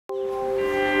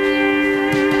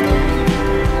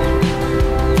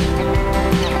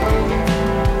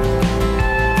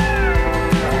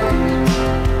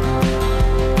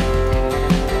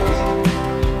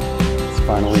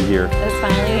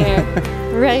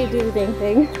Ready to do the dang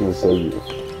thing. It's so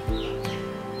beautiful.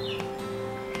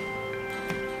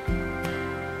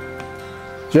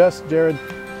 Jess, Jarrod,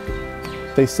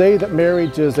 they say that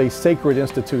marriage is a sacred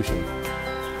institution,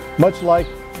 much like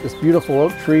this beautiful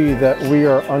oak tree that we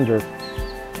are under.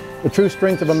 The true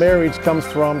strength of a marriage comes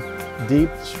from deep,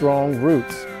 strong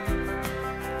roots.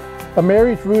 A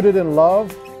marriage rooted in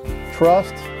love,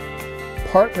 trust,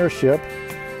 partnership,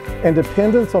 and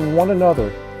dependence on one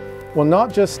another will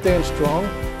not just stand strong,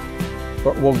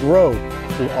 but will grow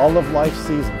through all of life's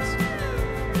seasons.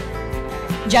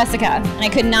 Jessica, and I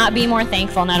could not be more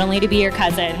thankful not only to be your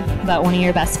cousin, but one of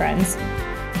your best friends.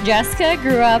 Jessica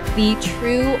grew up the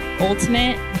true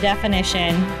ultimate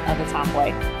definition of a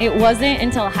tomboy. It wasn't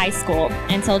until high school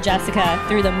until Jessica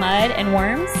threw the mud and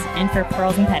worms and for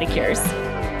pearls and pedicures.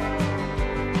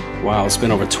 Wow, it's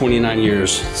been over 29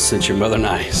 years since your mother and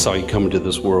I saw you come into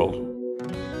this world.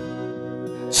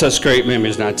 Such great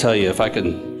memories, and I tell you, if I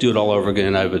could do it all over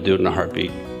again, I would do it in a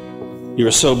heartbeat. You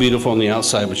were so beautiful on the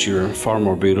outside, but you were far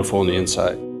more beautiful on the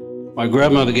inside. My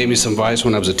grandmother gave me some advice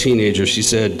when I was a teenager. She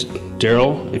said,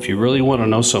 Daryl, if you really want to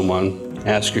know someone,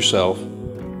 ask yourself,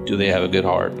 do they have a good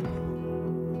heart?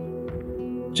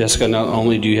 Jessica, not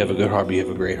only do you have a good heart, but you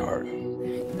have a great heart.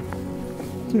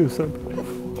 You're so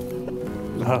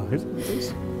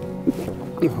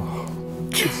beautiful.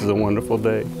 This is a wonderful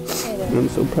day. I'm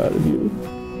so proud of you.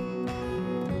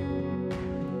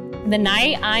 The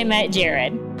night I met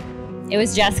Jarrod, it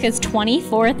was Jessica's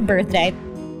 24th birthday.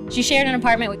 She shared an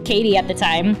apartment with Katie at the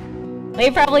time.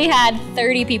 They probably had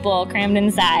 30 people crammed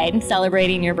inside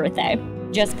celebrating your birthday.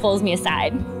 Jess pulls me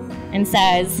aside and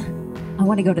says, I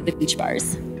want to go to the beach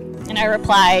bars. And I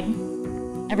replied,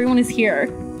 everyone is here.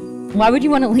 Why would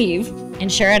you want to leave?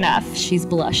 And sure enough, she's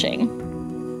blushing.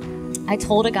 I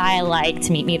told a guy I like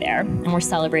to meet me there, and we're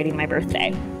celebrating my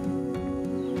birthday.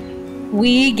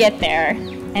 We get there,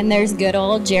 and there's good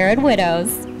old Jarrod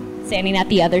Widows standing at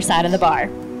the other side of the bar.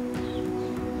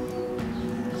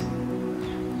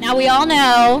 Now we all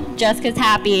know Jessica's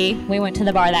happy we went to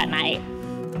the bar that night,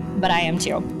 but I am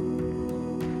too.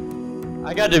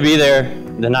 I got to be there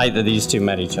the night that these two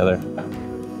met each other.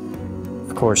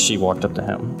 Of course, she walked up to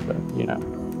him, but you know.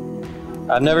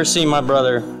 I've never seen my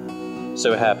brother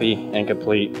so happy and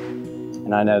complete,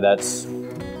 and I know that's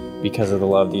because of the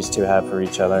love these two have for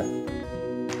each other.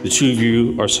 The two of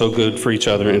you are so good for each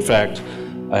other. In fact,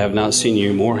 I have not seen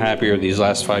you more happier these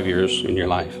last 5 years in your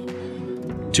life.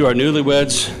 To our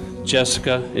newlyweds,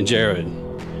 Jessica and Jarrod.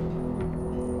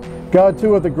 God,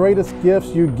 two of the greatest gifts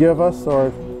you give us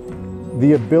are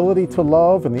the ability to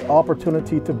love and the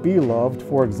opportunity to be loved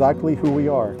for exactly who we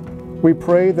are. We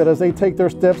pray that as they take their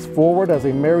steps forward as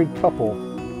a married couple,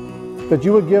 that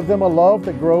you would give them a love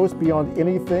that grows beyond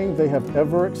anything they have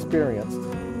ever experienced.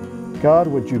 God,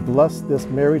 would you bless this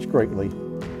marriage greatly?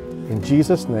 In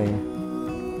Jesus'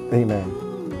 name, amen.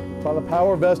 By the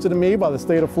power vested in me by the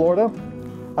state of Florida,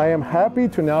 I am happy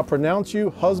to now pronounce you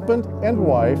husband and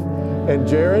wife, and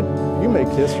Jarrod, you may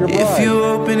kiss your bride. If you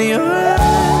open your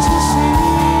eyes to see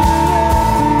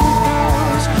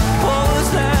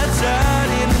what's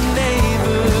outside in the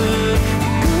neighborhood,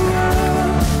 go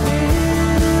out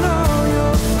and all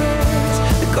your friends,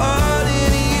 they're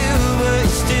calling you, but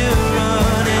you're still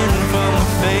running from the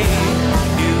fate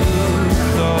you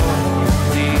thought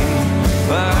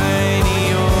defined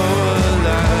your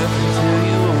life until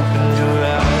you opened your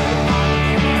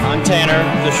eyes. I'm Tanner,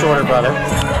 the shorter brother.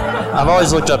 I've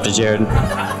always looked up to Jarrod.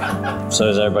 So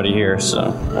does everybody here,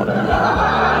 so whatever.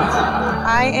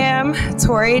 I am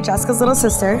Tori, Jessica's little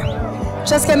sister.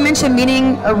 Jessica mentioned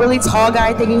meeting a really tall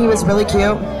guy, thinking he was really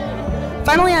cute.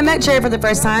 Finally, I met Jarrod for the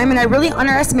first time, and I really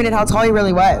underestimated how tall he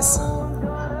really was.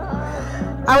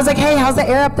 I was like, hey, how's the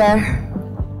air up there?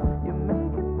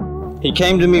 He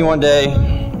came to me one day,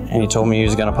 and he told me he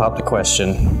was gonna pop the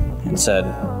question, and said,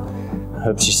 I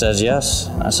hope she says yes.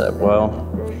 I said, well,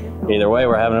 either way,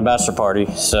 we're having a bachelor party,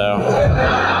 so.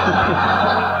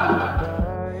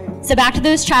 So back to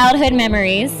those childhood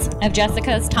memories of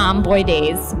Jessica's tomboy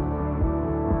days.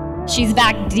 She's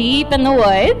back deep in the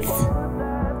woods,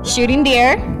 shooting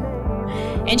deer,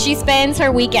 and she spends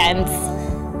her weekends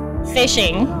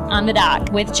fishing on the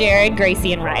dock with Jarrod,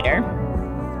 Gracie, and Ryder.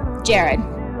 Jarrod,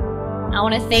 I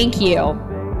want to thank you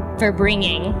for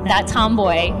bringing that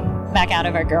tomboy back out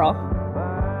of our girl.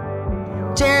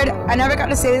 Jarrod, I never got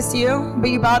to say this to you, but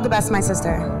you brought the best of my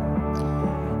sister.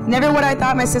 Never would I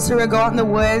thought my sister would go out in the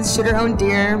woods, shoot her own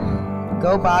deer,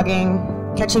 go bogging,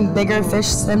 catching bigger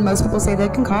fish than most people say they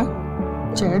can catch.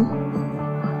 Jarrod.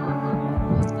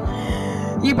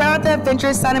 You brought out the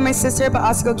adventurous side of my sister, but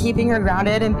also keeping her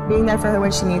grounded and being there for her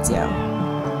when she needs you.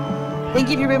 Thank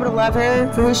you for being able to love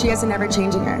her for who she is and never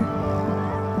changing her.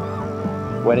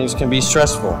 Weddings can be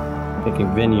stressful. Picking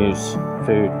venues,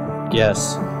 food,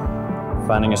 guests,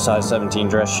 finding a size 17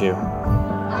 dress shoe.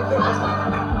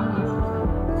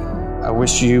 I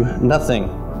wish you nothing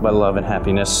but love and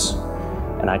happiness,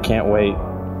 and I can't wait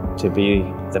to be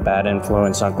the bad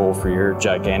influence uncle for your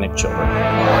gigantic children.